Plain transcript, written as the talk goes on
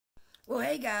Well,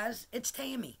 hey guys, it's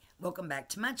Tammy. Welcome back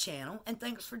to my channel and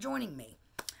thanks for joining me.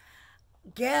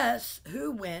 Guess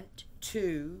who went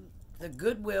to the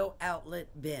Goodwill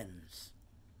Outlet Bins?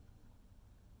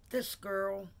 This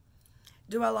girl.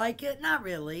 Do I like it? Not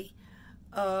really.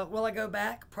 Will I go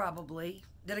back? Probably.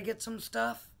 Did I get some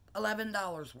stuff?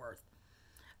 $11 worth.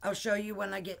 I'll show you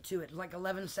when I get to it. Like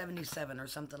 $11.77 or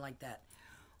something like that.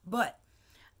 But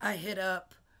I hit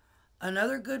up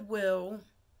another Goodwill,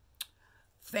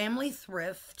 Family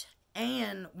Thrift,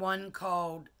 and one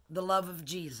called The Love of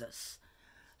Jesus.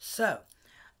 So,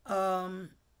 I've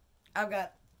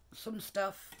got some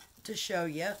stuff to show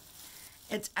you.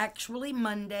 It's actually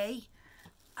Monday.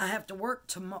 I have to work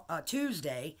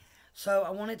Tuesday, so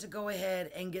I wanted to go ahead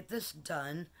and get this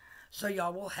done so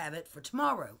y'all will have it for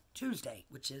tomorrow, Tuesday,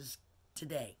 which is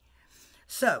today.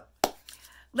 So,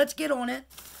 let's get on it.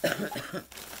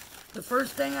 The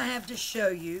first thing I have to show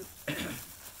you,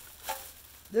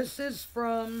 this is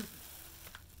from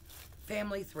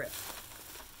Family Thrift.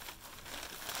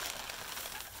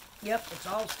 Yep, it's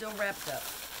all still wrapped up.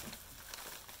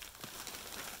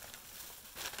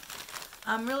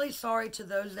 I'm really sorry to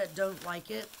those that don't like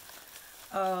it.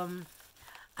 I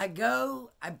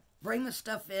bring the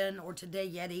stuff in, or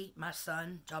today Yeti, my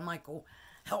son, John Michael,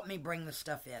 helped me bring the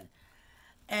stuff in.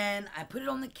 And I put it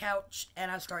on the couch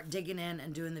and I start digging in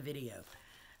and doing the video.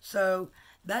 So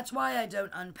that's why I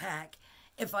don't unpack.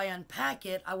 If I unpack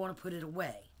it, I want to put it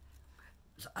away.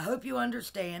 So I hope you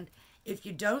understand. If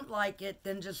you don't like it,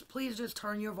 then please just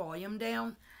turn your volume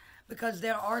down, because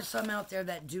there are some out there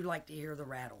that do like to hear the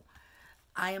rattle.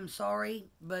 I am sorry,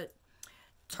 but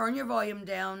turn your volume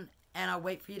down, and I'll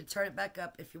wait for you to turn it back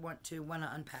up if you want to when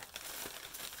I unpack.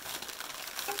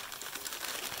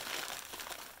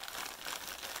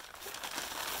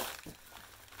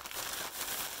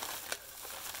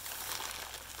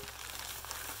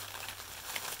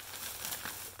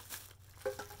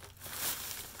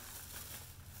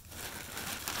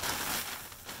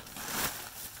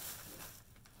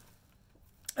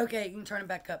 Okay, you can turn it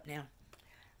back up now.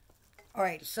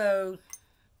 Alright, so,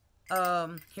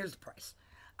 here's the price.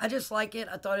 I just like it.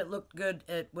 I thought it looked good.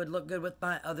 It would look good with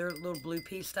my other little blue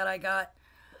piece that I got.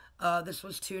 This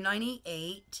was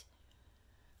 $2.98.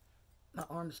 My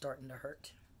arm's starting to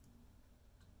hurt.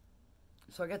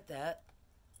 So I got that.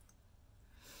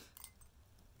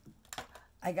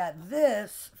 I got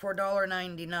this for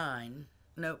 $1.99.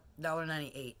 Nope,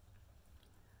 $1.98.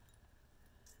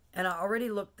 And I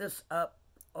already looked this up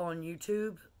on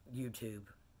YouTube,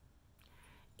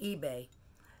 eBay,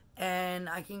 and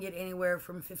I can get anywhere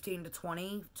from 15 to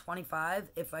 20,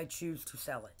 25 if I choose to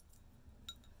sell it.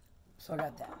 So I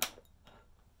got that.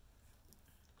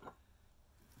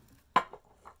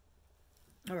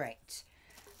 Alright,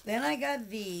 then I got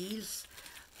these.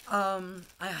 I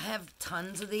have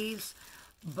tons of these,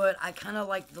 but I kind of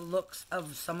like the looks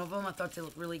of some of them. I thought they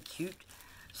looked really cute,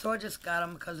 so I just got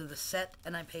them because of the set,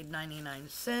 and I paid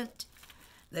 99¢.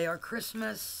 They are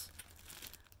Christmas.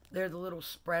 They're the little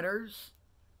spreaders.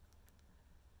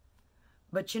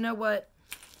 But you know what?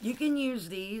 You can use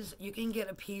these. You can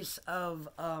get a piece of,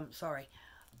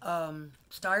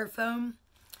 styrofoam,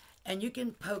 and you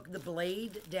can poke the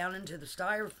blade down into the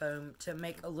styrofoam to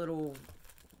make a little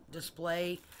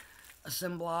display,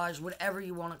 assemblage, whatever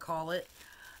you want to call it.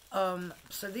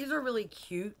 So these are really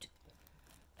cute,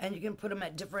 and you can put them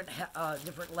at different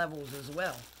levels as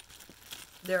well.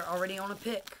 They're already on a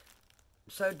pick.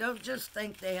 So don't just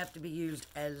think they have to be used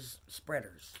as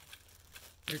spreaders.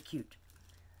 They're cute.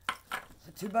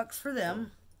 So $2 for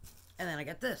them. And then I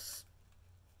got this.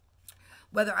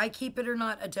 Whether I keep it or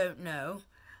not, I don't know.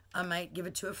 I might give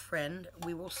it to a friend.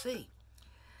 We will see.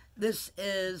 This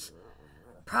is,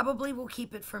 probably will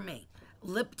keep it for me.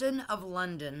 Lipton of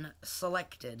London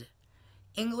Selected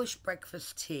English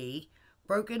Breakfast Tea,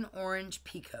 Broken Orange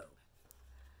Pico.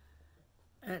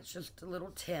 And it's just a little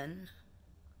tin,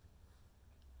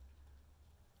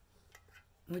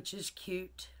 which is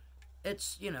cute.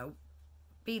 It's, you know,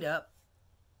 beat up,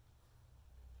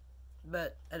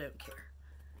 but I don't care.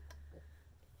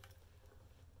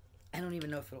 I don't even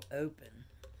know if it'll open.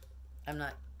 I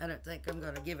don't think I'm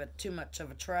going to give it too much of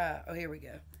a try. Oh, here we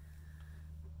go.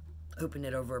 Open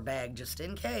it over a bag just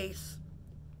in case.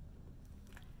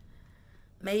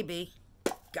 Maybe.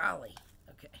 Golly.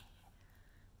 Okay.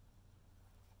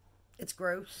 It's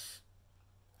gross.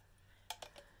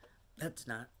 That's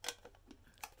not.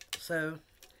 So,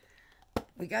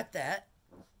 we got that.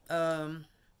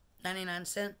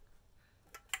 99¢.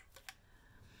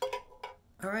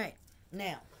 Alright.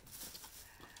 Now,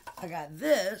 I got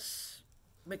this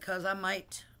because I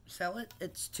might sell it.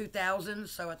 It's 2000,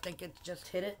 so I think it just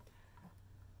hit it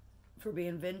for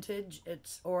being vintage.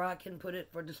 Or I can put it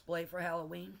for display for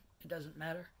Halloween. It doesn't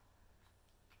matter.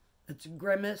 It's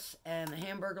Grimace and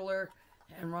Hamburglar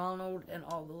and Ronald and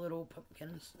all the little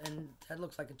pumpkins. And that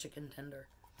looks like a chicken tender.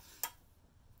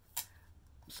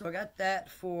 So I got that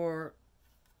for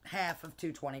half of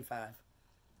 $2.25.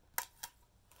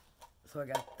 So I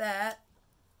got that.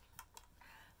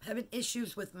 I'm having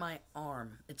issues with my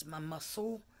arm. It's my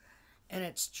muscle. And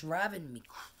it's driving me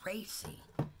crazy.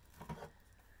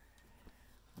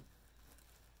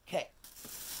 Okay.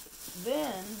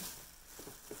 Then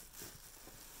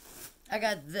I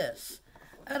got this.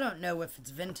 I don't know if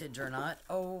it's vintage or not.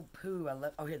 Oh, poo.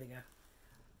 Oh, here they go.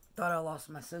 Thought I lost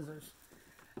my scissors.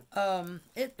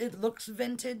 It looks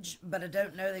vintage, but I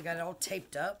don't know. They got it all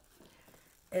taped up.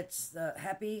 It's the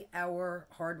Happy Hour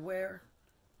hardware.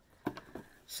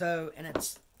 So, and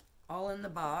it's all in the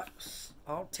box,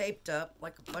 all taped up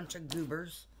like a bunch of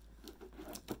goobers.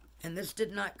 And this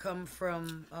did not come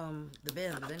from the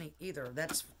bins either.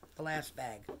 That's the last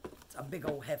bag. It's a big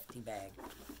old hefty bag.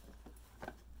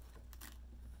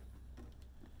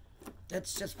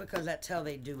 That's just because that's how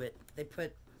they do it. They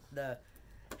put the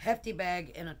hefty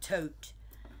bag in a tote,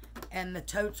 and the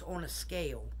tote's on a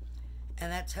scale.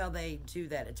 And that's how they do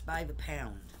that. It's by the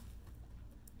pound.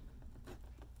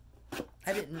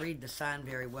 I didn't read the sign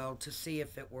very well to see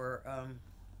if it were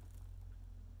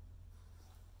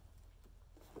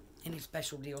any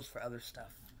special deals for other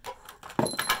stuff.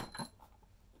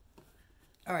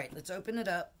 Alright, let's open it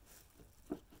up.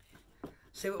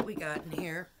 See what we got in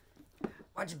here.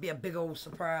 Watch it be a big old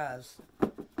surprise.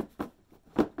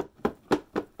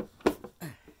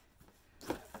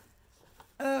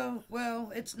 Oh,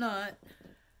 well, it's not.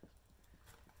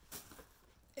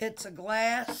 It's a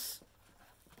glass,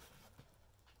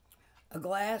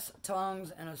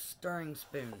 tongs, and a stirring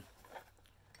spoon.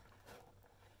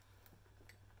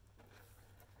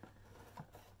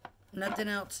 Nothing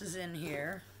else is in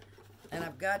here. And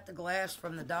I've got the glass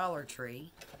from the Dollar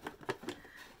Tree.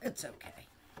 It's okay.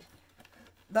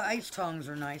 The ice tongs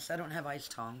are nice. I don't have ice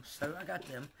tongs, so I got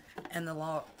them. And the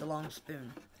long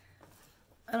spoon.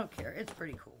 I don't care. It's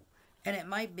pretty cool. And it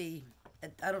might be,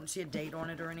 I don't see a date on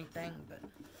it or anything, but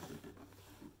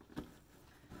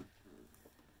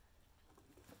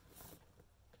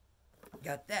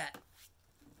got that.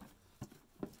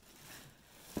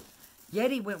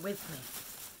 Yeti went with me.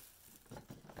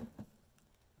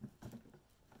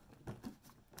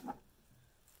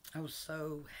 I was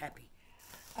so happy.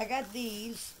 I got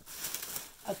these.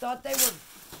 I thought they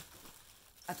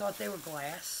were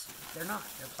glass. They're not.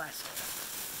 They're plastic.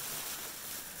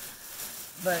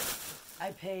 But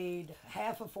I paid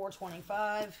half of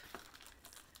 $4.25,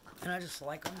 and I just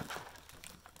like them.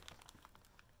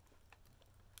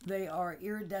 They are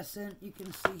iridescent. You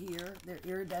can see here. They're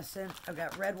iridescent. I've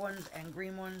got red ones and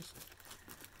green ones.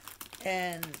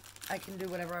 And I can do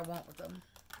whatever I want with them.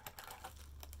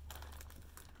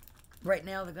 Right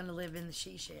now, they're going to live in the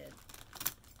she shed.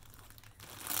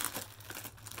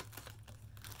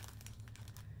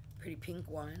 Pretty pink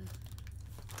one.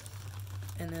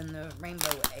 And then the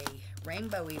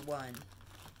rainbowy one.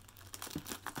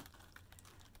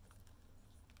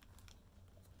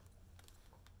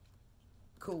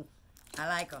 Cool. I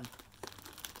like them.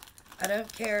 I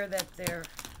don't care that they're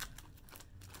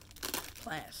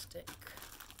plastic.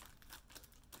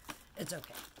 It's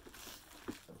okay.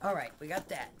 Alright, we got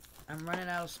that. I'm running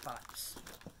out of spots.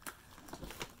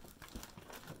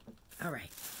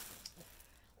 Alright.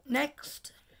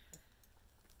 Next,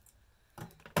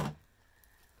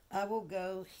 I will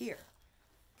go here.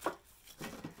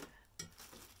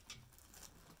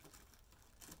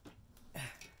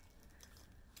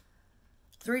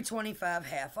 $3.25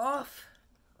 half off.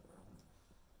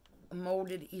 A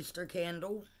molded Easter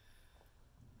candle.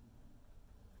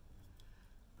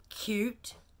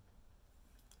 Cute.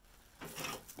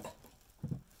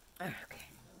 Okay.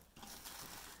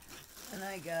 And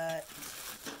I got...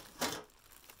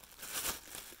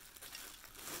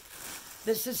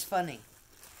 This is funny.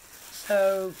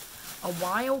 So, a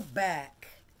while back,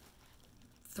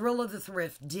 Thrill of the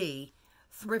Thrift, D,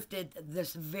 thrifted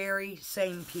this very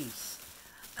same piece.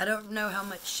 I don't know how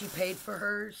much she paid for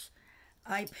hers.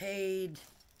 I paid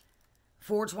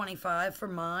 $4.25 for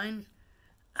mine.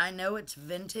 I know it's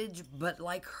vintage, but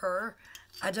like her,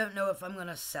 I don't know if I'm going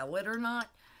to sell it or not,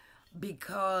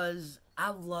 because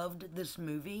I loved this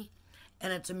movie,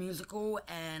 and it's a musical,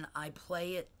 and I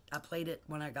played it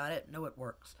when I got it. No, it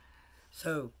works.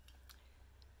 So,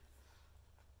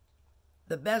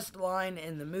 the best line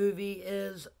in the movie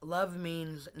is, love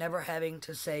means never having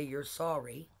to say you're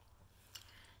sorry.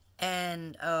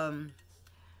 And, I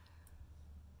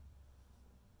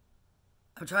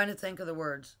I'm trying to think of the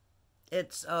words.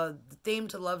 It's the theme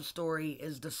to Love Story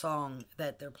is the song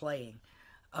that they're playing.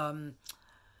 Um,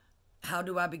 how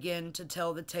do I begin to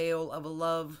tell the tale of a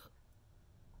love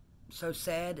so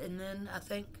sad? And then I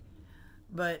think,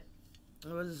 but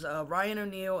it was Ryan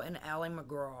O'Neal and Ally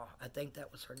McGraw. I think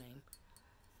that was her name.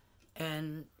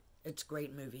 And it's a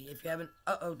great movie. If you haven't,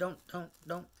 don't.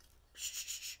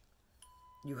 Shh.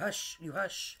 You hush, you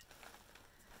hush.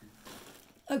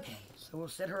 Okay, so we'll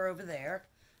set her over there.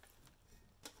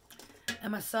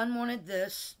 And my son wanted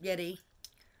this Yeti,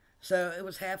 so it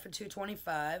was half of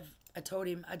 $2.25. I told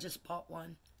him I just bought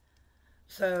one.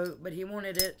 So, but he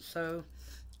wanted it, so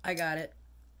I got it.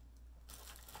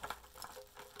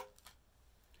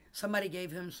 Somebody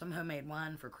gave him some homemade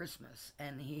wine for Christmas,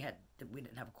 and we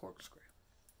didn't have a corkscrew.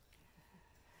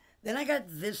 Then I got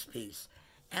this piece,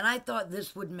 and I thought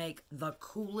this would make the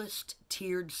coolest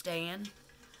tiered stand.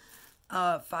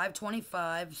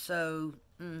 $5.25, so,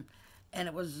 and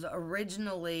it was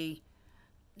originally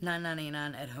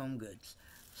 $9.99 at Home Goods.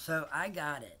 So I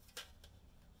got it.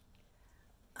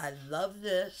 I love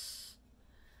this.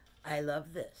 I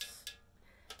love this.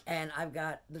 And I've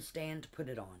got the stand to put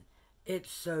it on.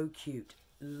 It's so cute.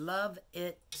 Love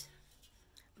it.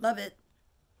 Love it.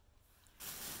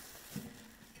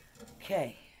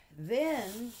 Okay.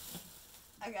 Then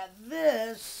I got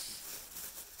this.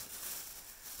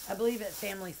 I believe at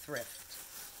Family Thrift.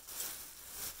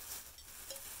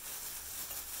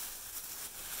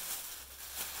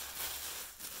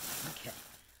 Okay.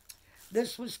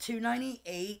 This was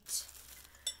 $2.98,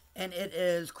 and it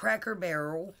is Cracker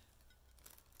Barrel,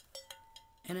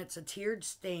 and it's a tiered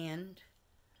stand,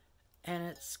 and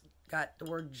it's got the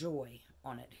word joy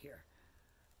on it here.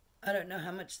 I don't know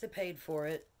how much they paid for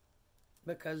it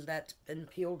because that's been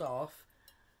peeled off,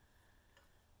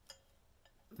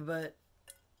 but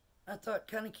I thought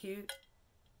kind of cute.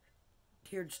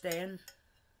 Tiered stand.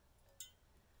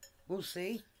 We'll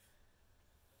see.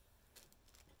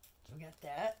 So we got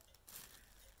that.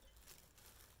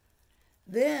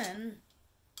 Then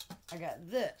I got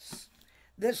this.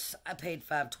 This I paid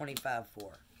 $5.25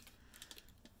 for.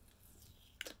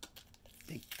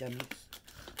 Big dummies.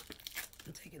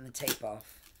 I'm taking the tape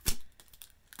off.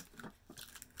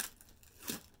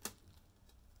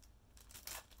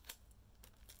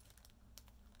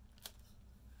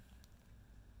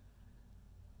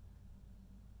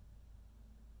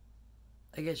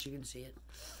 I guess you can see it.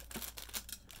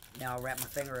 Now I'll wrap my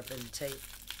finger up in the tape.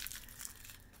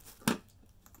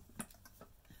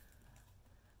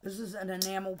 This is an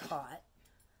enamel pot.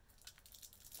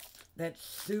 That's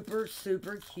super,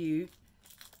 super cute.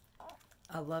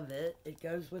 I love it. It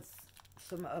goes with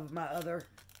some of my other...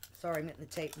 Sorry, I'm getting the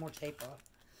tape, more tape off.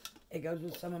 It goes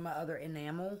with some of my other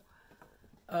enamel.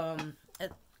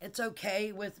 It's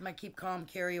okay with my Keep Calm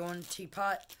Carry On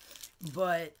teapot,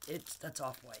 but that's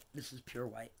off-white. This is pure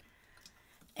white.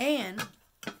 And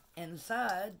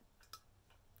inside,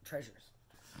 treasures.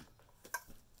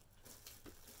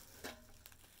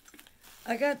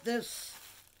 I got this.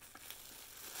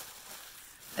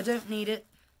 I don't need it,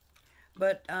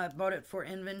 but I bought it for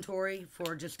inventory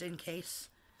for just in case.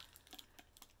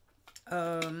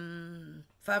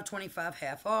 $5.25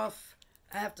 half off.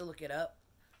 I have to look it up.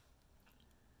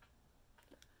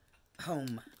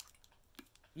 Home.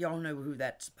 Y'all know who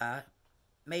that's by.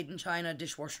 Made in China,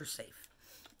 dishwasher safe.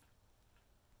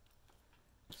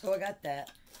 So I got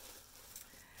that.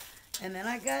 And then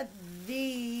I got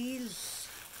these,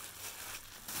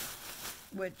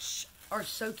 which are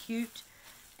so cute,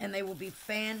 and they will be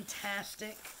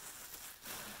fantastic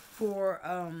for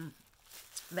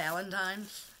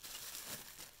Valentine's.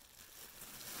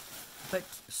 But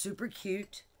super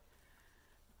cute.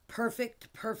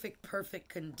 Perfect, perfect, perfect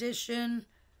condition.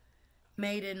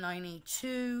 Made in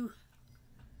 92.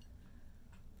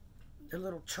 They're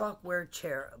little chalkware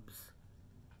cherubs.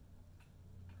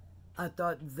 I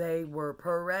thought they were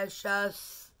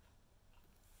precious.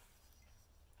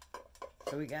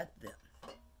 So we got them.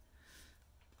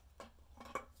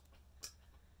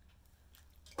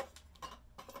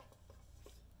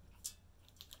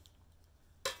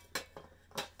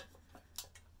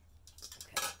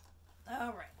 Okay.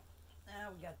 All right.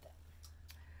 Now we got that.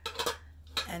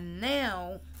 And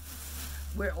now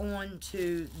we're on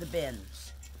to the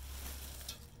bins.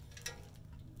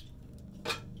 I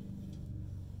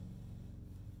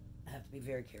have to be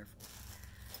very careful.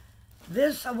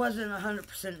 This I wasn't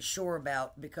 100% sure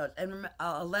about because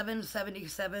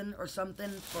 $11.77 or something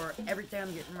for everything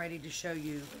I'm getting ready to show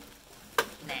you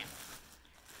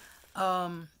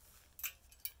now.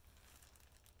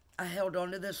 I held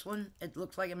on to this one. It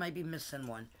looks like it might be missing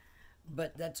one,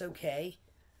 but that's okay.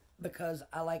 because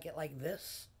I like it like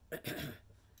this. I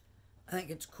think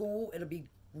it's cool. It'll be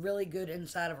really good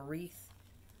inside of a wreath.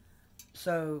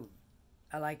 So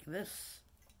I like this.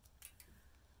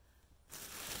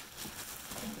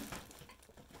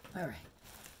 All right.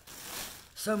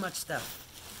 So much stuff.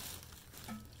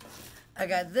 I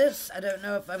got this. I don't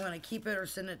know if I'm going to keep it or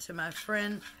send it to my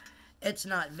friend. It's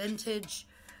not vintage,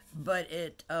 but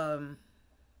it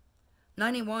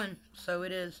 91, so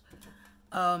it is.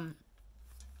 Or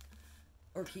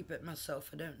keep it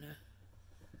myself. I don't know.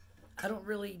 I don't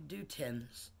really do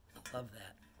tins. I love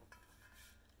that.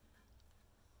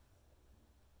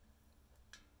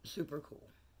 Super cool.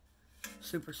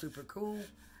 Super, super cool.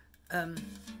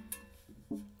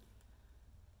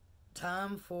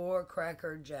 Time for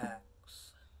Cracker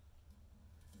Jacks.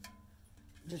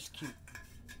 Just cute.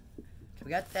 So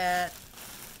we got that.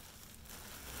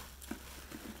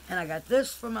 And I got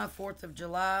this for my 4th of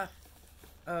July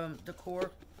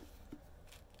decor.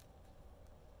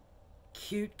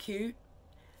 Cute, cute.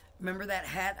 Remember that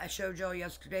hat I showed y'all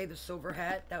yesterday, the silver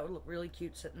hat? That would look really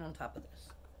cute sitting on top of this.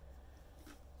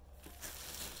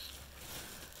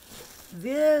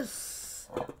 This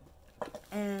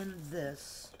and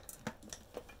this.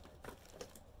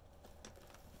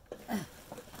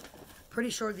 Pretty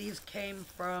sure these came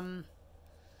from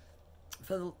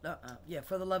for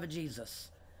the Love of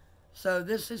Jesus. So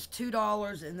this is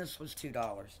 $2 and this was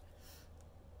 $2.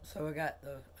 So I got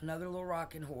another little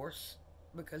rocking horse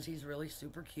because he's really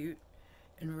super cute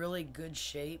and really good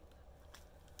shape.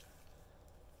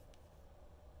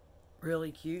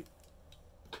 Really cute.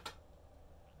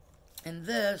 And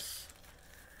this,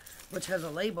 which has a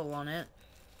label on it.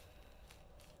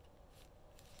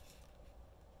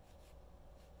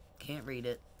 Can't read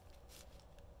it.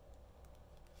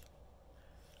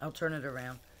 I'll turn it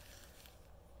around.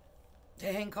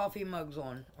 To hang coffee mugs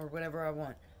on, or whatever I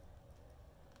want.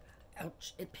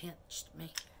 Ouch, it pinched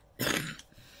me.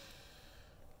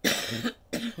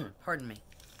 Pardon me.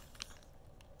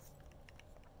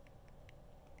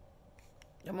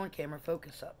 Come on, camera,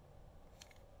 focus up.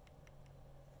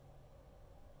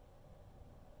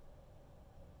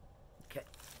 Okay.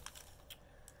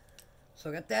 So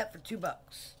I got that for $2.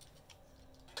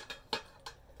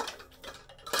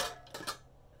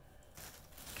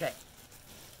 Okay.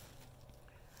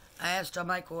 I asked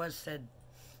Michael, I said,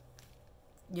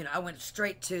 you know, I went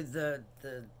straight to the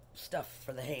stuff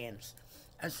for the hands.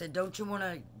 I said, don't you want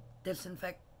to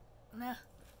disinfect? Nah.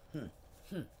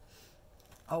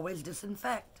 Always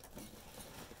disinfect.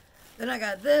 Then I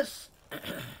got this.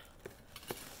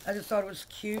 I just thought it was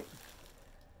cute.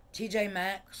 TJ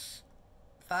Maxx.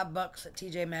 $5 at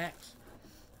TJ Maxx.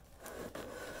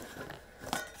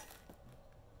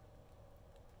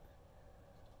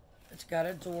 It's got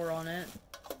a door on it.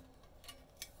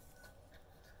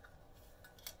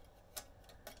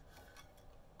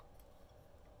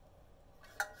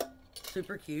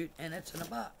 Super cute, and it's in a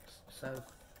box, so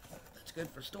that's good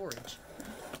for storage.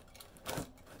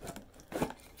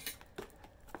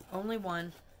 Only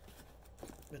one,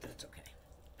 but that's okay.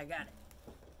 I got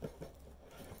it.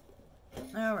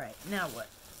 All right, now what?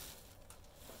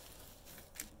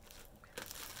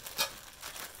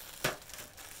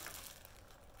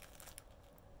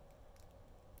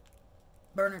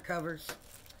 Burner covers.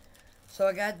 So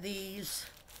I got these.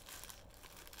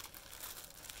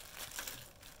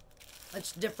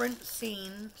 It's different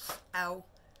scenes. Ow.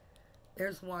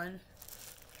 There's one.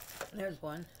 There's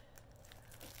one.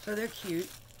 So they're cute.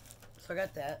 So I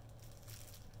got that.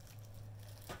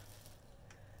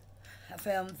 I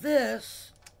found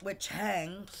this, which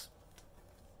hangs,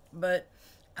 but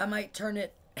I might turn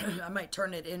it I might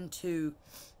turn it into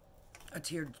a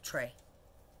tiered tray.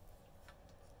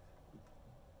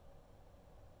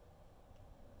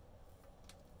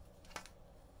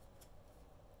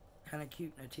 Kind of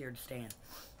cute in a tiered stand.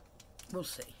 We'll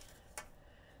see.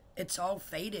 It's all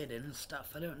faded and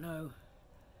stuff. I don't know.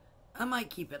 I might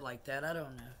keep it like that. I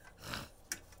don't know.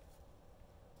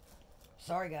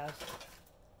 Sorry, guys.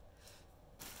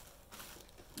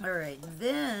 Alright,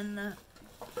 then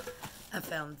I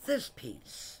found this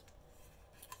piece.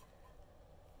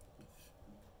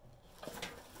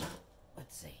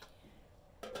 Let's see.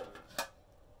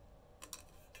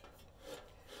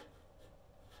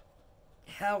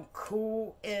 How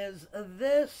cool is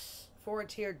this for a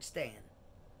tiered stand?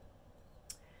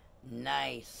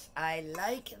 Nice. I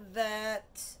like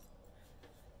that.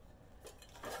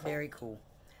 Very cool.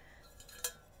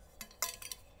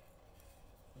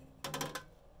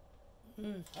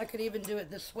 I could even do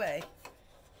it this way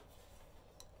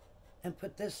and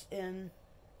put this in.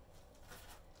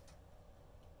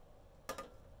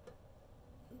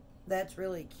 That's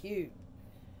really cute.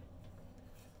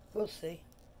 We'll see.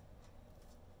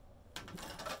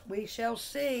 We shall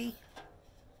see.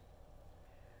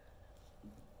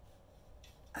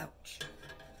 Ouch.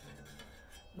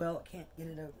 Well, I can't get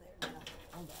it over there now.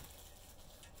 Hold on.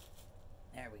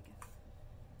 There we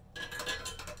go.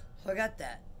 So I got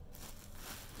that.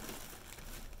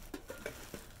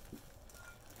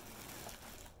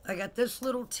 I got this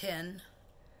little tin.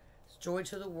 It's Joy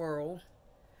to the World.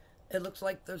 It looks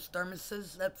like those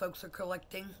thermoses that folks are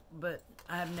collecting, but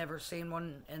I have never seen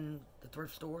one in the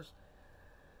thrift stores.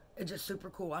 It's just super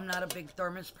cool. I'm not a big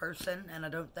thermos person, and I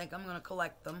don't think I'm going to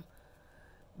collect them.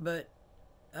 But,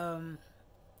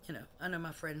 you know, I know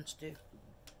my friends do.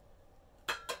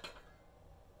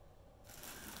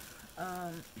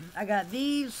 I got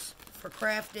these for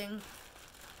crafting.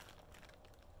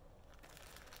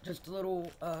 Just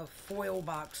little foil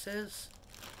boxes.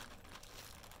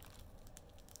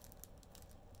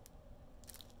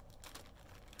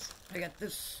 I got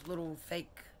this little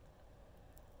fake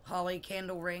holly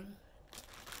candle ring.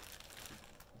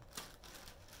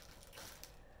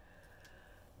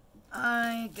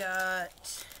 I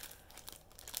got,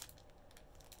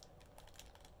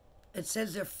 it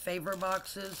says they're favor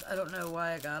boxes. I don't know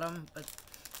why I got them, but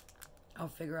I'll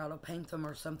figure out, I'll paint them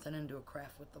or something and do a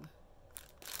craft with them.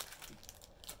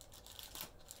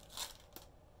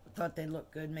 I thought they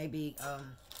looked good. Maybe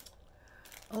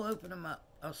I'll open them up.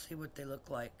 I'll see what they look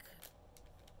like.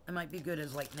 It might be good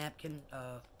as like napkin,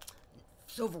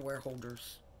 silverware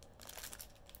holders.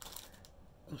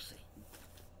 We'll see.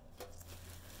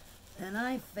 And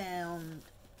I found,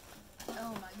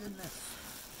 oh my goodness,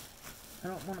 I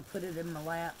don't want to put it in my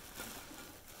lap.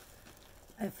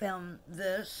 I found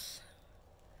this,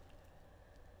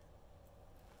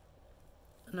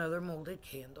 another molded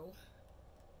candle.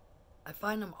 I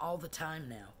find them all the time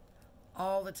now,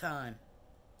 all the time.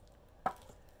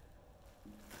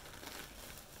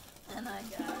 And I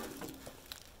got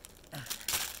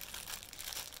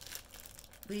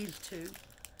these two.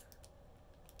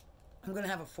 I'm going to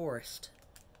have a forest.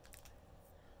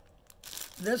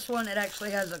 This one, it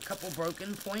actually has a couple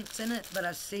broken points in it, but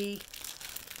I see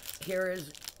here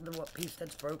is the what piece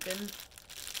that's broken.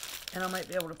 And I might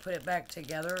be able to put it back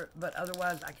together, but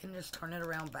otherwise I can just turn it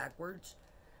around backwards.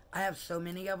 I have so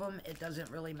many of them, it doesn't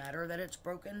really matter that it's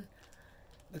broken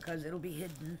because it'll be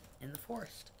hidden in the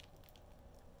forest.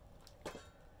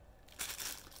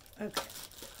 Okay,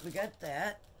 we got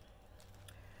that.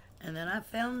 And then I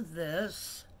found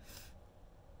this.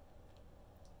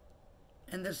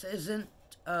 And this isn't,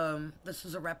 this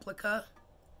is a replica.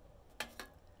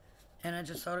 And I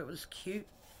just thought it was cute.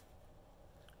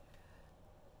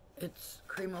 It's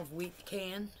cream of wheat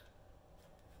can.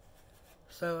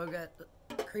 So I got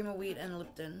cream of wheat and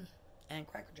Lipton and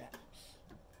Cracker Jacks.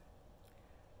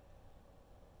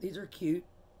 These are cute.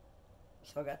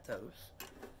 So I got those.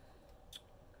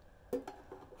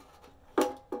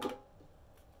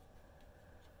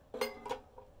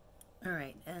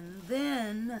 Alright, and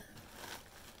then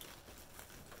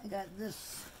I got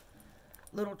this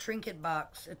little trinket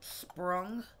box. It's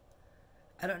sprung.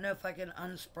 I don't know if I can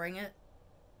unspring it,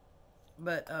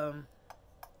 but I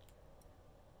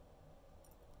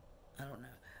don't know.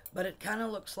 But it kind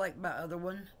of looks like my other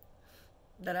one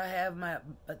that I have,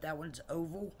 but that one's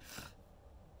oval.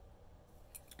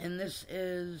 And this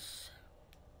is,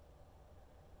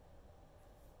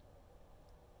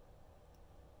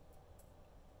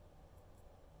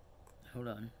 hold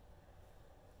on.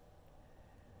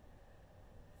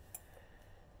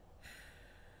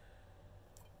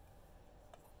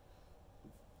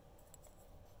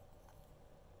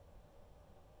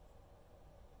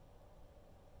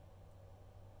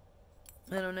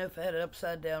 I don't know if I had it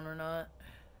upside down or not.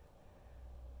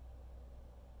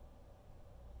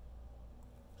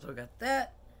 So I got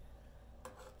that.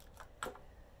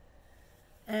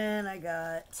 And I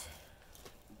got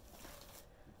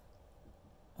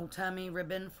old-timey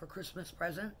ribbon for Christmas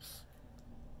presents.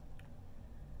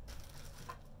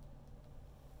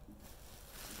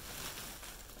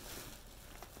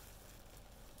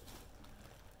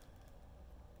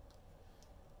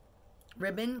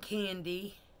 Ribbon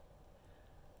candy.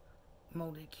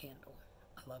 Molded candle.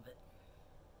 I love it.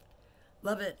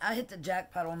 Love it. I hit the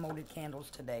jackpot on molded candles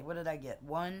today. What did I get?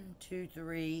 1, 2,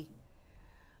 3,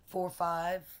 4,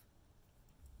 5.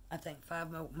 I think 5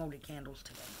 molded candles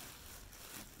today.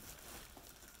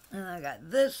 And I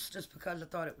got this just because I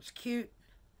thought it was cute.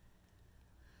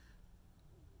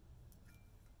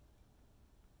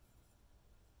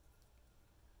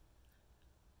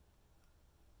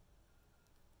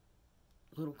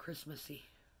 A little Christmassy.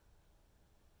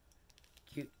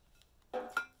 Cute.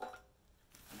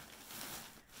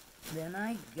 Then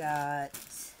I got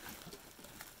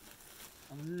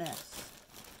a mess.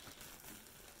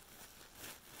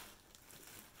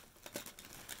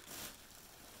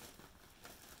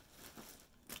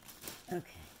 Okay.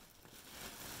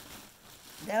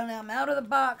 Now I'm out of the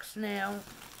box now.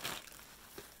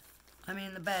 I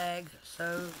mean the bag,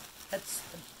 so that's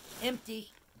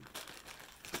empty.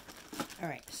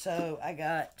 Alright, so I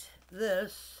got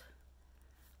this,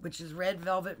 which is red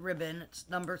velvet ribbon. It's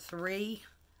number 3.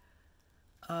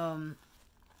 Corsage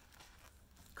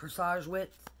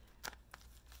width.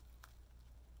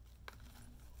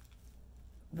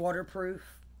 Waterproof.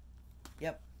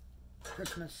 Yep.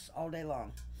 Christmas all day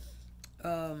long.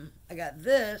 I got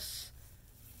this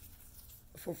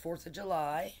for 4th of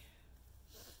July.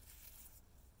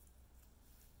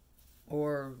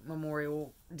 Or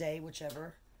Memorial Day,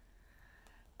 whichever.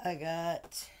 I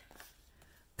got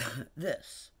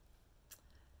this.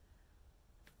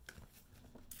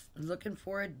 Looking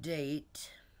for a date.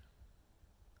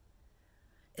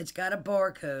 It's got a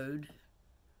barcode.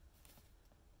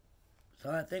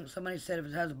 So I think somebody said if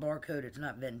it has a barcode, it's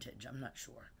not vintage. I'm not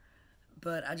sure.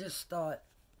 But I just thought,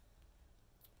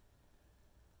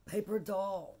 paper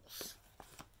dolls.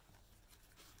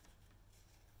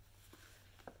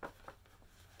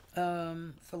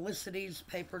 Felicity's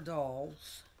paper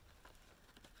dolls.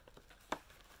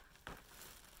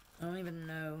 I don't even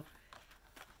know.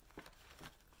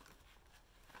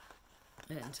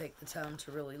 I didn't take the time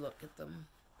to really look at them.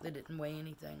 They didn't weigh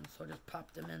anything, so I just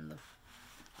popped them in the...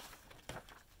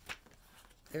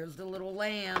 There's the little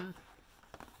lamb.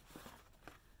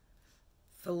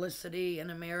 Felicity, an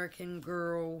American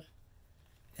girl.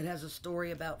 It has a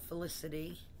story about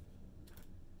Felicity.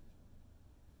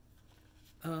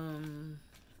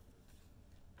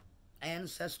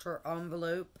 Ancestor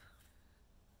envelope.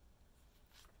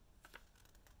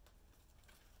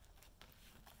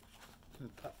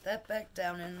 Pop that back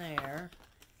down in there.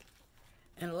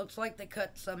 And it looks like they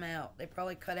cut some out. They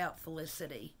probably cut out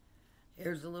Felicity.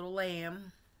 Here's the little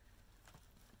lamb.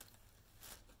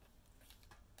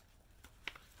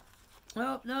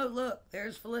 Oh, no, look.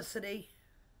 There's Felicity.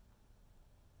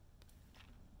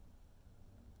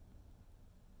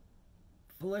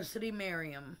 Felicity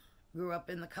Merriam. Grew up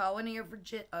in the colony of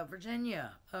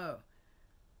Virginia. Oh.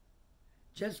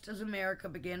 Just as America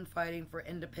began fighting for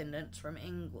independence from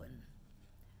England.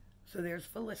 So there's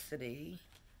Felicity.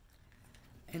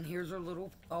 And here's her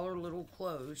all her little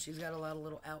clothes. She's got a lot of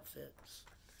little outfits.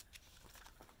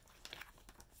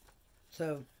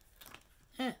 So,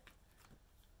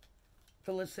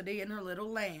 Felicity and her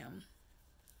little lamb.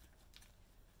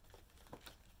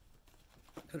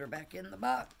 Put her back in the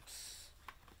box.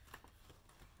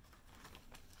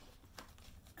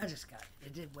 I just got it.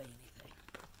 It didn't weigh anything.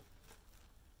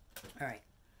 Alright.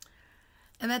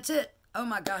 And that's it. Oh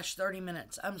my gosh, 30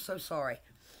 minutes. I'm so sorry.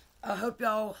 I hope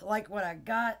y'all like what I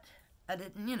got. I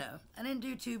didn't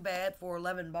do too bad for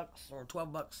 11 bucks or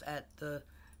 12 bucks at the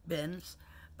bins.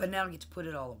 But now I get to put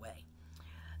it all away.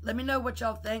 Let me know what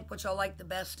y'all think, what y'all like the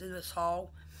best in this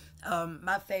haul.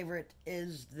 My favorite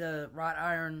is the wrought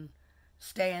iron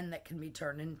stand that can be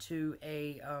turned into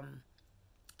a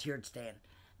tiered stand.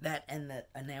 That and the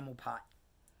enamel pot.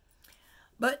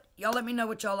 But y'all let me know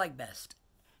what y'all like best.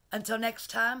 Until next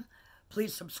time,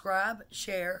 please subscribe,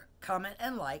 share, comment,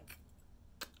 and like.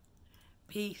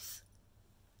 Peace.